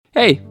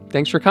Hey,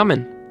 thanks for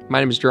coming. My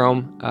name is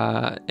Jerome,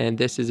 and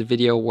this is a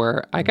video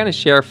where I kind of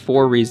share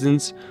 4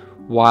 reasons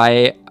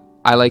why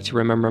I like to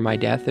remember my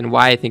death and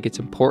why I think it's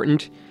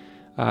important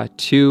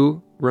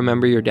to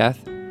remember your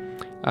death.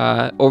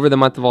 Over the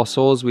month of All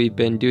Souls, we've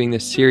been doing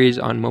this series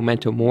on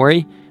Memento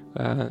Mori,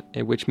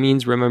 which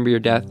means remember your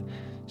death.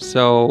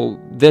 So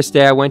this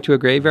day I went to a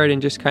graveyard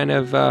and just kind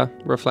of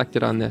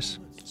reflected on this.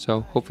 So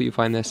hopefully you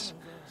find this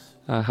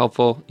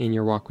helpful in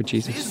your walk with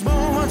Jesus. These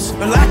moments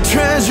are like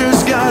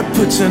treasures God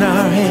puts in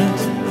our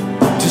hands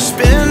to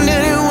spend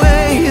any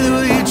way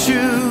that we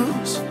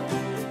choose.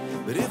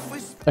 But if we...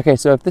 Okay,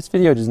 so if this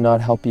video does not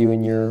help you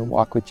in your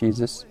walk with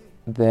Jesus,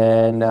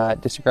 then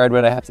disregard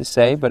what I have to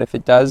say. But if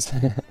it does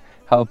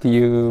help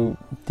you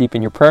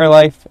deepen your prayer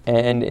life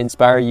and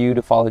inspire you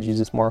to follow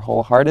Jesus more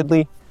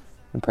wholeheartedly,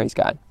 then praise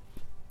God.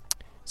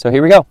 So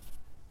here we go.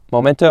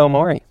 Memento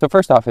Mori. So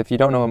first off, if you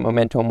don't know what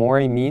Memento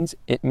Mori means,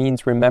 it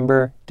means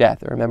remember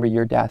death, or remember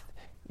your death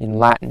in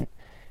Latin.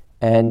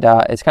 And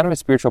it's kind of a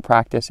spiritual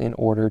practice in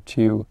order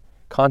to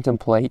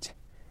contemplate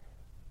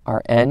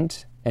our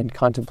end and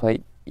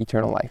contemplate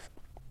eternal life.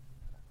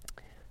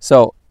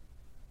 So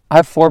I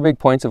have 4 big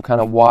points of kind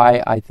of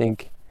why I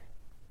think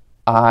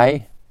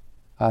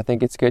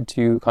it's good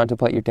to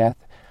contemplate your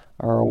death,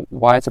 or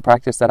why it's a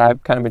practice that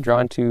I've kind of been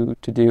drawn to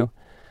do.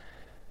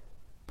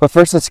 But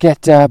first, let's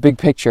get big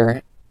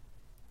picture.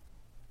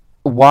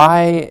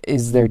 Why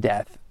is there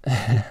death?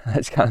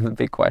 That's kind of a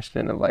big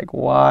question of like,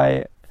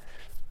 why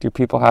do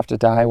people have to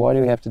die? Why do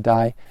we have to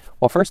die?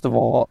 Well, first of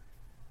all,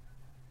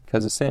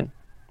 because of sin.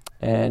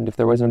 And if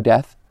there was no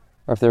death,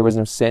 or if there was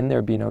no sin, there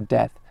would be no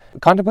death.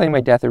 Contemplating my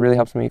death, it really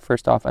helps me,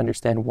 first off,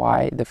 understand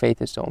why the faith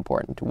is so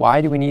important.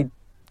 Why do we need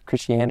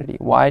Christianity?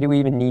 Why do we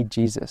even need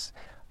Jesus?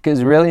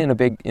 Because really, in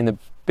the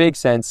big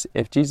sense,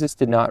 if Jesus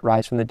did not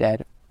rise from the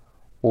dead,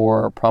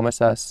 or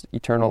promise us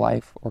eternal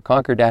life, or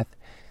conquer death,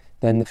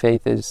 then the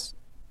faith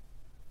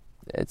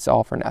it's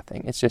all for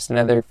nothing. It's just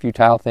another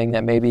futile thing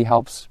that maybe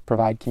helps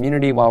provide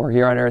community while we're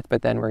here on earth,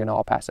 but then we're going to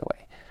all pass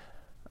away.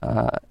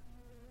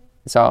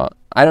 So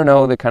I don't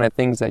know the kind of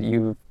things that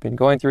you've been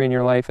going through in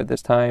your life at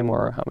this time,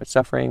 or how much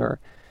suffering, or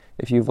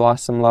if you've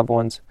lost some loved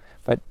ones,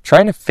 but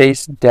trying to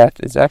face death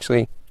is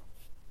actually,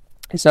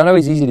 it's not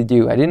always easy to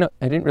do. I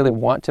didn't really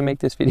want to make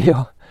this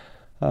video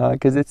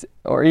because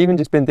or even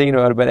just been thinking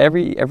about it, but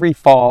every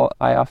fall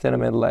I often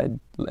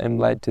am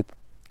led to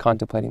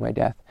contemplating my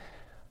death.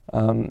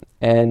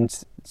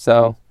 And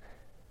so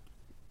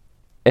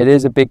it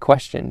is a big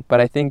question, but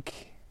I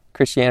think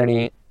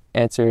Christianity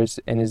answers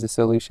and is the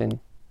solution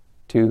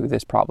to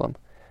this problem.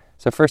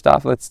 So first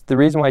off, the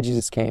reason why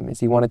Jesus came is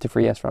he wanted to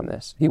free us from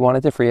this. He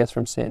wanted to free us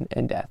from sin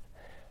and death.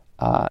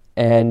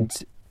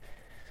 And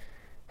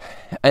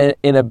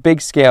in a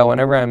big scale,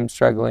 whenever I'm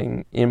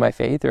struggling in my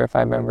faith, or if I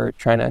remember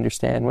trying to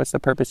understand what's the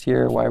purpose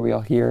here, why are we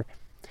all here,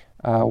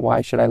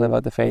 why should I live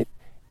out the faith,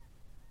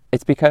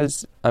 it's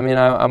because,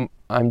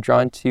 I'm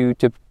drawn to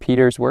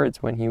Peter's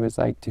words when he was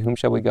like, to whom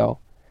shall we go?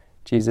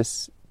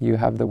 Jesus, you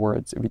have the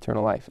words of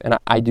eternal life. And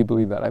I do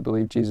believe that. I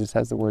believe Jesus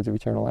has the words of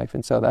eternal life.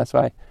 And so that's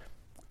why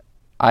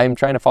I'm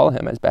trying to follow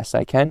him as best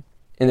I can.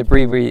 In the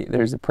breviary,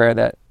 there's a prayer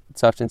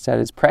that's often said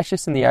is,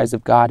 precious in the eyes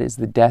of God is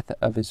the death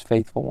of his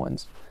faithful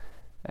ones.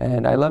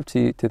 And I love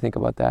to think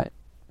about that.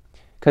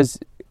 Because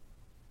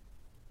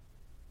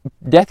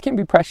death can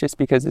be precious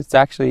because it's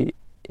actually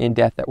in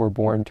death that we're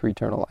born to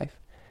eternal life.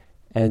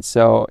 And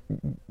so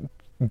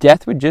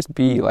death would just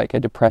be like a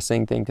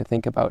depressing thing to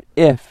think about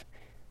if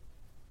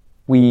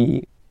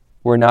we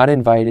were not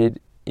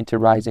invited into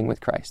rising with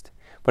Christ.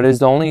 But it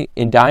is only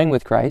in dying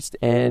with Christ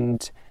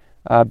and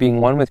being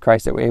one with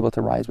Christ that we're able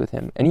to rise with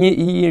him. And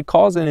he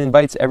calls and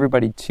invites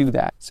everybody to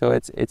that. So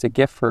it's a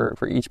gift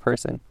for each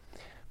person.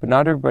 But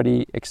not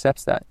everybody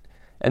accepts that.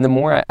 And the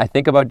more I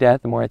think about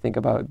death, the more I think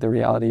about the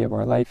reality of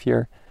our life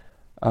here,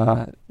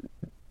 the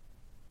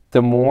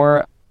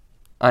more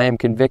I am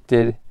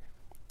convicted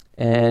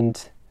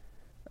and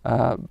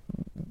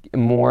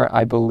more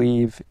I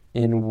believe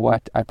in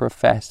what I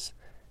profess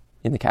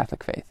in the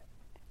Catholic faith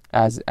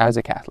as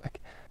a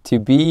Catholic. To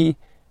be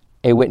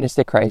a witness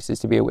to Christ is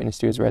to be a witness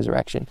to his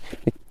resurrection.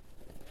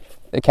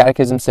 The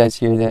Catechism says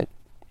here that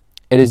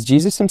it is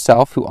Jesus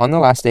himself who on the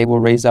last day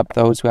will raise up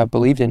those who have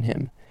believed in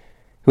him,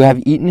 who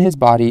have eaten his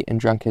body and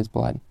drunk his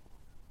blood.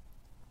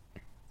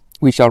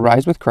 We shall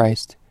rise with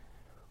Christ,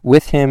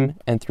 with him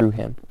and through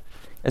him.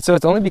 And so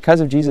it's only because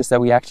of Jesus that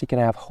we actually can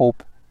have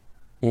hope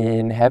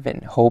in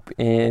heaven, hope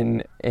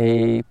in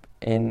a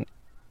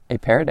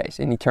paradise,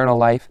 in eternal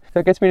life. So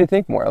it gets me to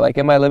think more, like,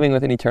 am I living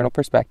with an eternal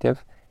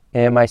perspective?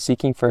 Am I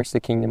seeking first the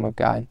kingdom of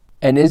God?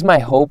 And is my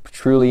hope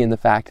truly in the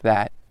fact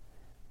that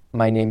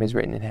my name is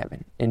written in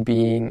heaven, in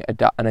being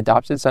an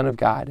adopted son of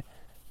God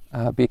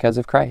because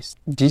of Christ?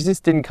 Jesus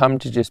didn't come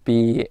to just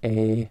be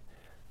a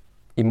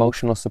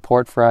emotional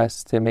support for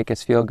us, to make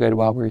us feel good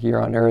while we're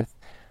here on earth,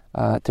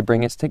 to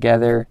bring us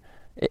together.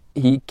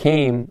 He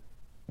came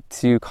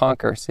to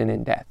conquer sin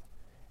and death.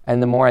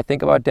 And the more I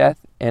think about death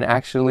and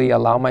actually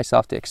allow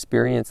myself to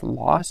experience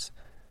loss,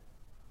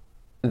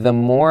 the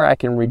more I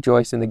can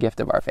rejoice in the gift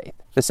of our faith.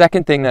 The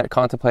second thing that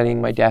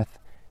contemplating my death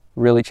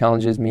really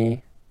challenges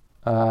me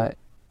to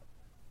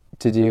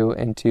do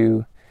and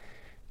to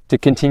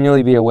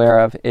continually be aware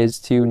of is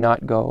to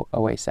not go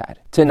away sad.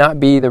 To not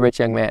be the rich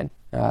young man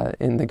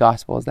in the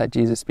Gospels that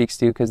Jesus speaks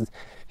to. Because if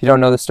you don't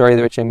know the story of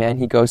the rich young man,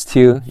 he goes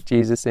to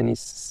Jesus and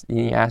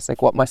he asks,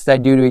 like, what must I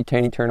do to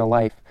attain eternal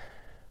life?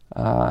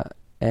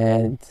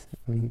 And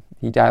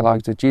he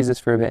dialogues with Jesus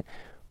for a bit.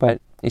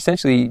 But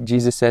essentially,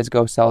 Jesus says,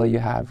 go sell all you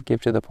have,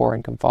 give to the poor,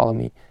 and come follow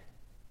me.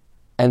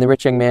 And the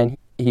rich young man,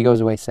 he goes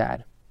away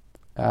sad.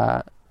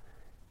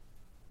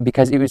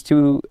 Because he was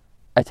too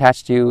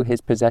attached to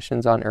his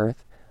possessions on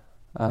earth.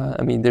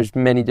 There's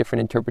many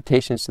different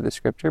interpretations to the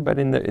scripture, but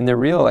in the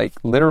real, like,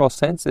 literal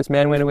sense, this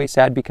man went away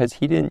sad because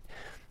he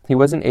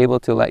wasn't able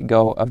to let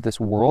go of this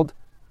world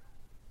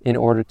in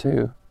order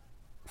to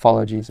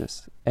follow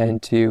Jesus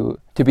and to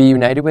be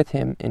united with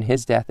him in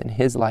his death and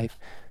his life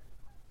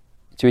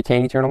to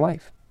attain eternal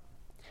life.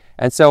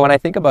 And so when I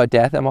think about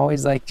death, I'm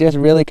always like just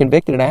really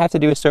convicted, and I have to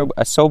do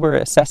a sober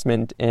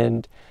assessment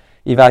and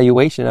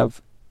evaluation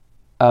of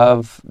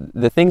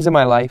the things in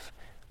my life,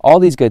 all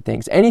these good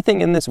things,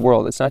 anything in this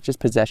world. It's not just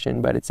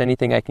possession, but it's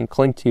anything I can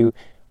cling to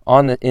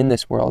in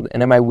this world.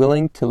 And am I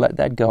willing to let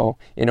that go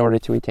in order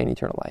to attain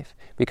eternal life?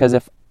 Because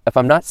if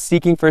I'm not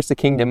seeking first the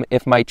kingdom,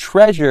 if my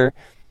treasures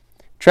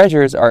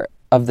are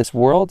of this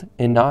world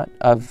and not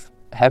of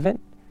heaven,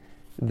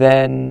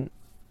 then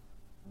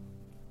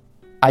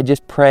I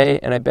just pray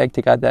and I beg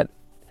to God that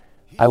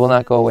I will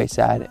not go away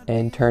sad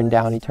and turn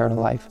down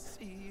eternal life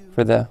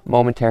for the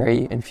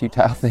momentary and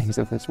futile things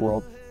of this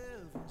world.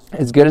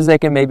 As good as they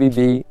can maybe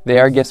be, they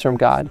are gifts from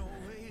God,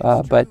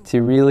 but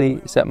to really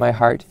set my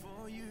heart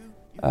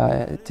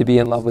to be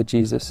in love with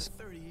Jesus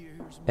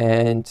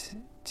and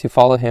to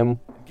follow him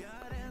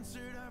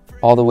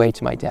all the way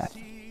to my death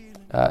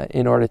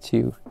in order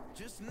to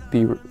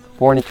be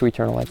born into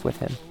eternal life with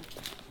him.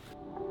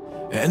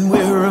 And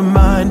we're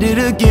reminded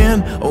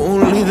again,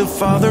 only the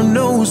Father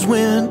knows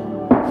when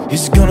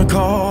he's gonna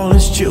call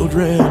his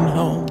children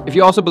home. If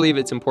you also believe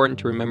it's important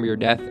to remember your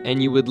death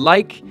and you would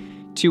like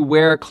to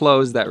wear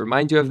clothes that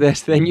remind you of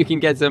this, then you can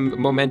get some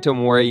Memento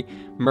Mori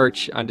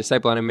merch on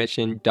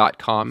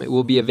discipleonamission.com. It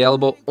will be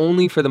available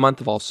only for the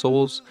month of All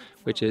Souls,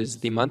 which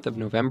is the month of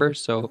November.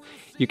 So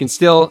you can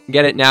still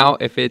get it now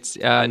if it's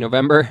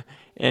November,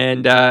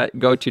 and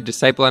go to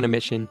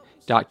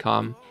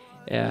discipleonamission.com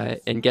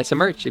and get some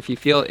merch if you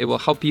feel it will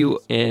help you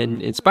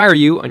and inspire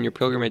you on your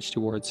pilgrimage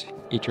towards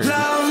eternity.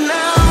 Love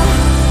now,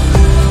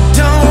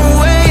 don't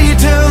wait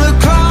till the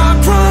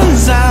clock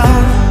runs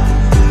out.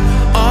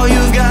 All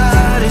you've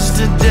got is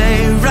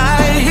today,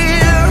 right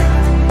here,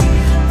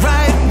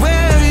 right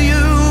where you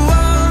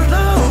are.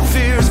 Love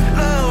fears,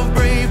 love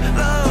brave,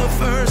 love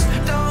first.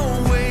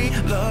 Don't wait,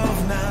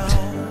 love now.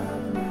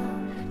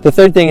 The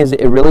third thing is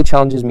it really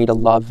challenges me to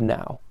love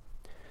now.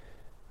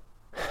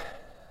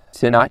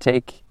 To not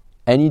take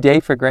any day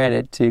for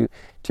granted, to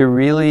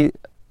really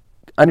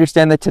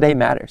understand that today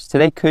matters.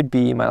 Today could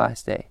be my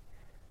last day.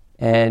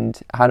 And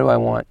how do I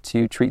want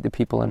to treat the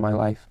people in my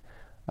life?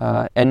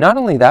 And not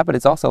only that, but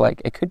it's also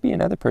like it could be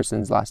another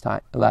person's last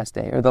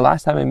day, or the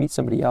last time I meet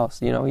somebody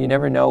else. You know, you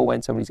never know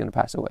when somebody's going to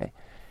pass away,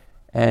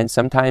 and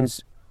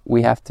sometimes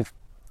we have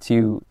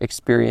to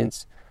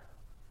experience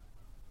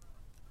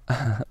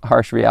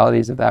harsh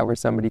realities of that, where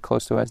somebody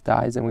close to us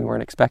dies and we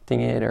weren't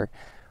expecting it,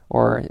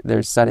 or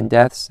there's sudden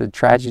deaths, the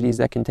tragedies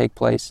that can take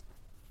place.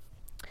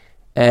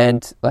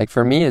 And like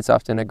for me, it's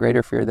often a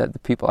greater fear that the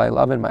people I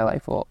love in my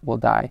life will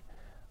die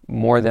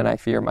more than I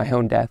fear my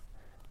own death,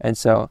 and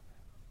so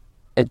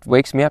it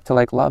wakes me up to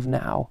like love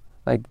now,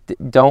 like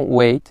don't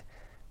wait,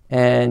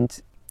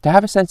 and to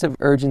have a sense of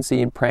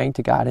urgency in praying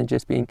to God and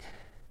just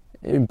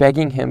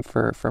begging him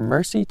for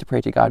mercy, to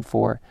pray to God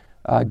for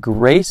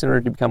grace in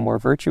order to become more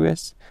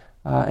virtuous,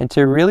 and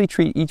to really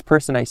treat each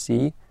person I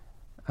see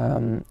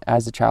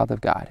as a child of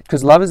God.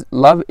 Because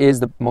love is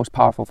the most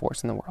powerful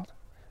force in the world.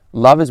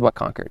 Love is what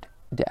conquered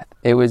death.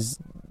 It was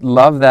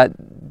love that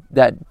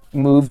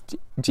moved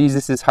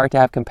Jesus' heart to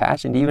have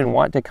compassion, to even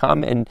want to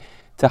come and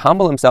to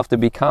humble himself, to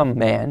become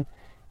man,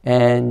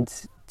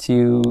 and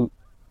to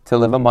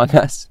live among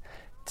us,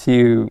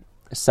 to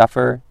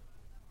suffer,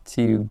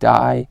 to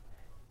die,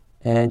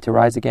 and to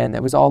rise again.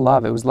 It was all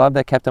love. It was love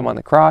that kept him on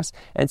the cross,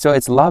 and so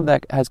it's love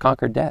that has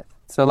conquered death.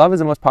 So love is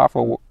the most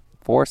powerful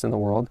force in the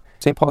world.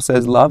 St. Paul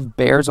says, love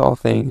bears all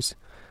things,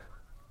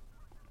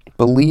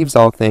 believes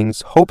all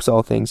things, hopes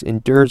all things,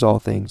 endures all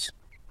things.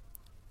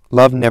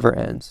 Love never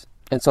ends.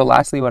 And so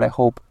lastly, what I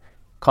hope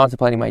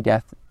contemplating my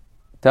death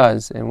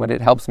does, and what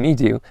it helps me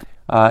do,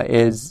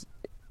 is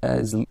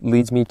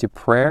leads me to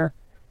prayer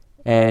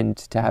and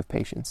to have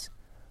patience.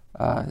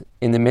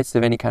 In the midst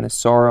of any kind of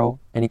sorrow,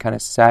 any kind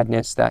of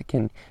sadness that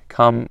can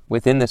come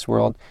within this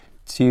world,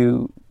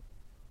 to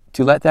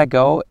let that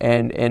go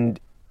and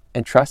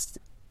trust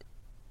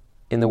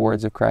in the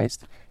words of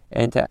Christ,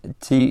 and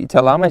to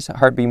allow my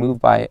heart be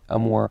moved by a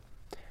more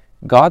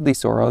godly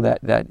sorrow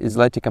that is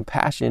led to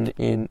compassion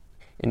in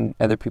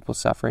other people's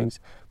sufferings,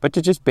 but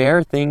to just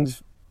bear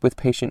things with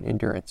patient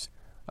endurance,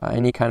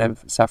 any kind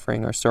of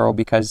suffering or sorrow,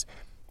 because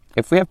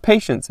if we have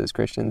patience as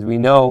Christians, we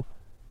know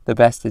the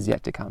best is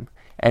yet to come.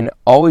 And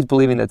always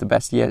believing that the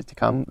best is yet to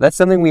come, that's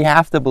something we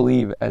have to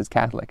believe as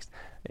Catholics,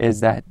 is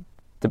that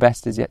the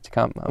best is yet to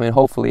come. I mean,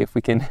 hopefully, if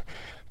we can,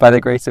 by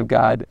the grace of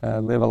God,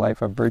 live a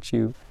life of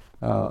virtue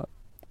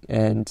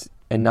and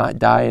not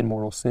die in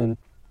mortal sin,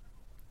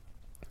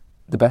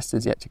 the best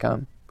is yet to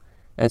come.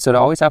 And so to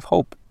always have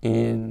hope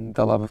in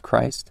the love of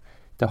Christ,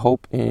 to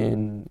hope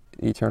in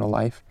eternal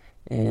life,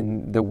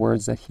 in the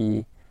words that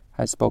He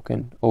has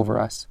spoken over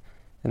us,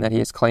 and that He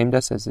has claimed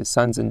us as His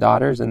sons and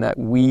daughters, and that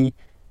we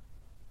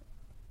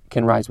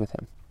can rise with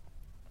Him.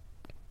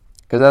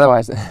 Because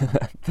otherwise,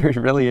 there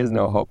really is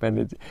no hope.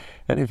 And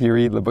if you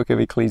read the book of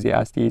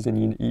Ecclesiastes,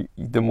 and you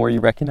the more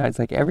you recognize,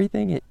 like,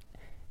 everything,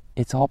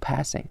 it's all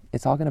passing.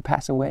 It's all going to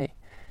pass away.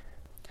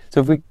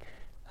 So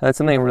that's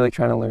something I'm really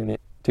trying to learn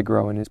to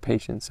grow in, is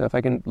patience. So if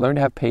I can learn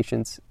to have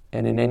patience,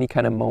 and in any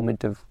kind of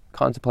moment of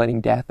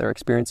contemplating death or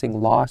experiencing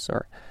loss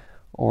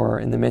or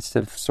in the midst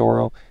of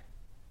sorrow,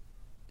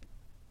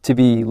 to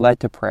be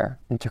led to prayer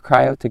and to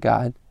cry out to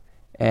God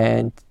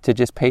and to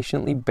just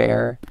patiently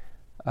bear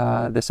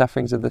the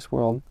sufferings of this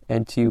world,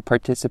 and to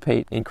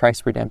participate in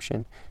Christ's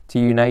redemption, to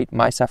unite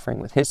my suffering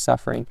with His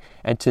suffering,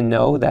 and to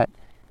know that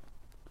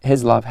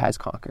His love has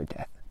conquered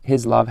death.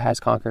 His love has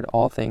conquered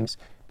all things,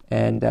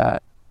 and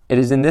it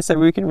is in this that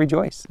we can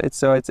rejoice. I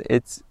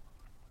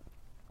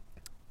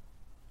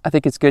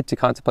think it's good to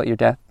contemplate your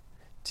death,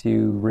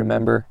 to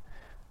remember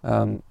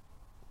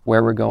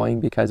where we're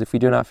going, because if we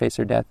do not face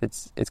our death,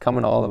 it's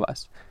coming to all of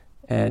us.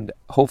 And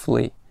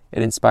hopefully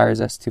it inspires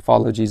us to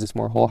follow Jesus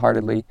more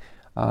wholeheartedly,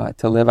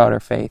 to live out our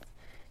faith,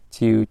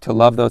 to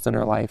love those in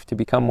our life, to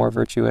become more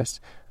virtuous,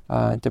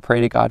 to pray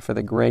to God for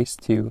the grace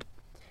to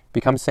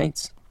become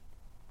saints.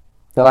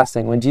 The last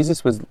thing, when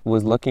Jesus was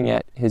looking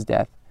at His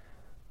death,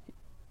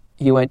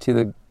 He went to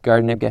the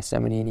Garden of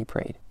Gethsemane and He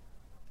prayed.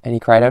 And He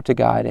cried out to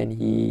God, and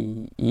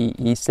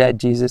he said,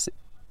 Jesus,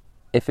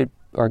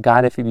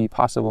 God, if it be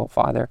possible,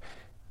 Father,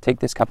 take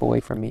this cup away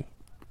from me,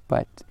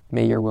 but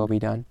may your will be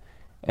done.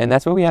 And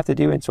that's what we have to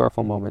do in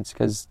sorrowful moments,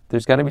 because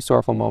there's going to be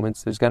sorrowful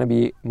moments, there's going to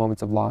be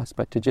moments of loss,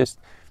 but to just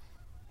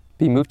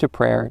be moved to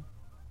prayer,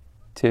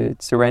 to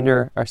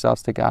surrender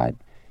ourselves to God,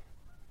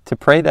 to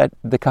pray that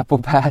the cup will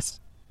pass,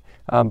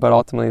 but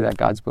ultimately that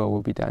God's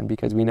will be done,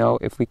 because we know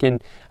if we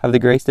can have the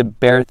grace to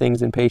bear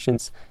things in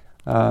patience,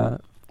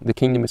 the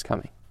kingdom is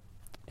coming,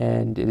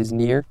 and it is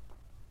near.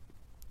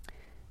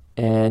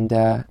 And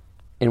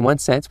in one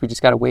sense, we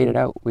just got to wait it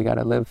out. We got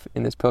to live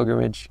in this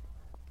pilgrimage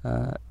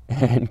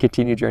and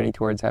continue journey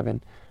towards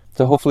heaven.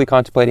 So hopefully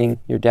contemplating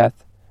your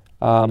death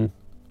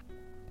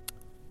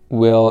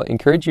will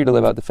encourage you to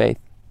live out the faith,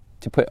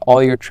 to put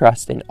all your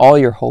trust and all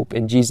your hope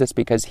in Jesus,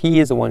 because He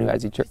is the one who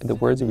has the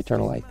words of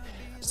eternal life.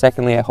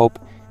 Secondly,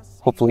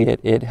 hopefully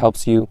it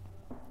helps you,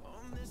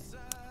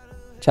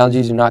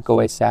 challenges you not go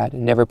away sad,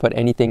 and never put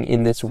anything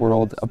in this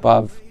world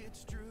above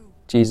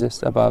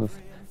Jesus, above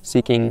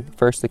seeking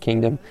first the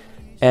kingdom,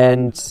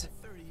 and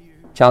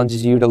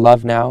challenges you to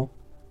love now,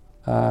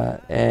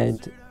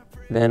 and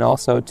then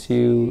also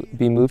to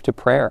be moved to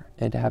prayer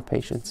and to have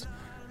patience.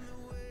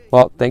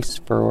 Well, thanks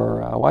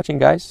for watching,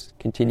 guys.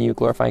 Continue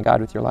glorifying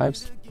God with your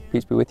lives.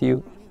 Peace be with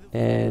you,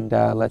 and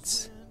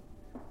let's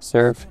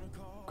serve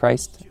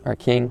Christ, our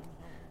King,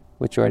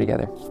 with joy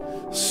together.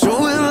 So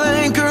we'll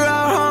anchor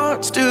our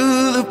hearts to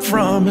the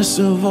promise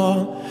of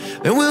all,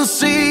 and we'll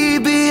see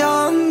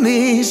beyond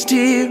these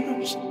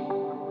tears,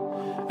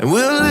 and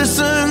we'll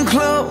listen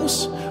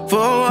close for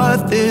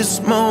what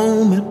this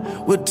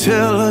moment would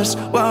tell us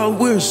while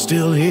we're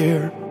still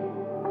here.